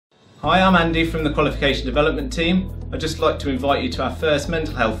Hi, I'm Andy from the Qualification Development team. I'd just like to invite you to our first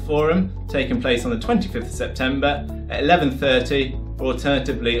mental health forum taking place on the 25th of September at 11:30 or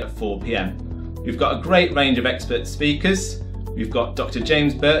alternatively at 4 p.m. We've got a great range of expert speakers. We've got Dr.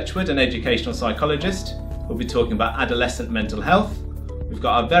 James Birchwood, an educational psychologist, who'll be talking about adolescent mental health. We've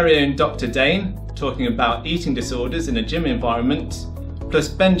got our very own Dr. Dane talking about eating disorders in a gym environment, plus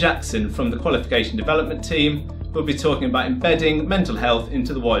Ben Jackson from the Qualification Development team, who'll be talking about embedding mental health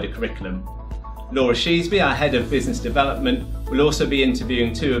into the wider curriculum. Laura Sheesby, our Head of Business Development, will also be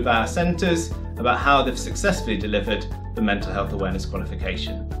interviewing two of our centres about how they've successfully delivered the Mental Health Awareness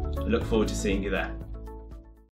Qualification. I look forward to seeing you there.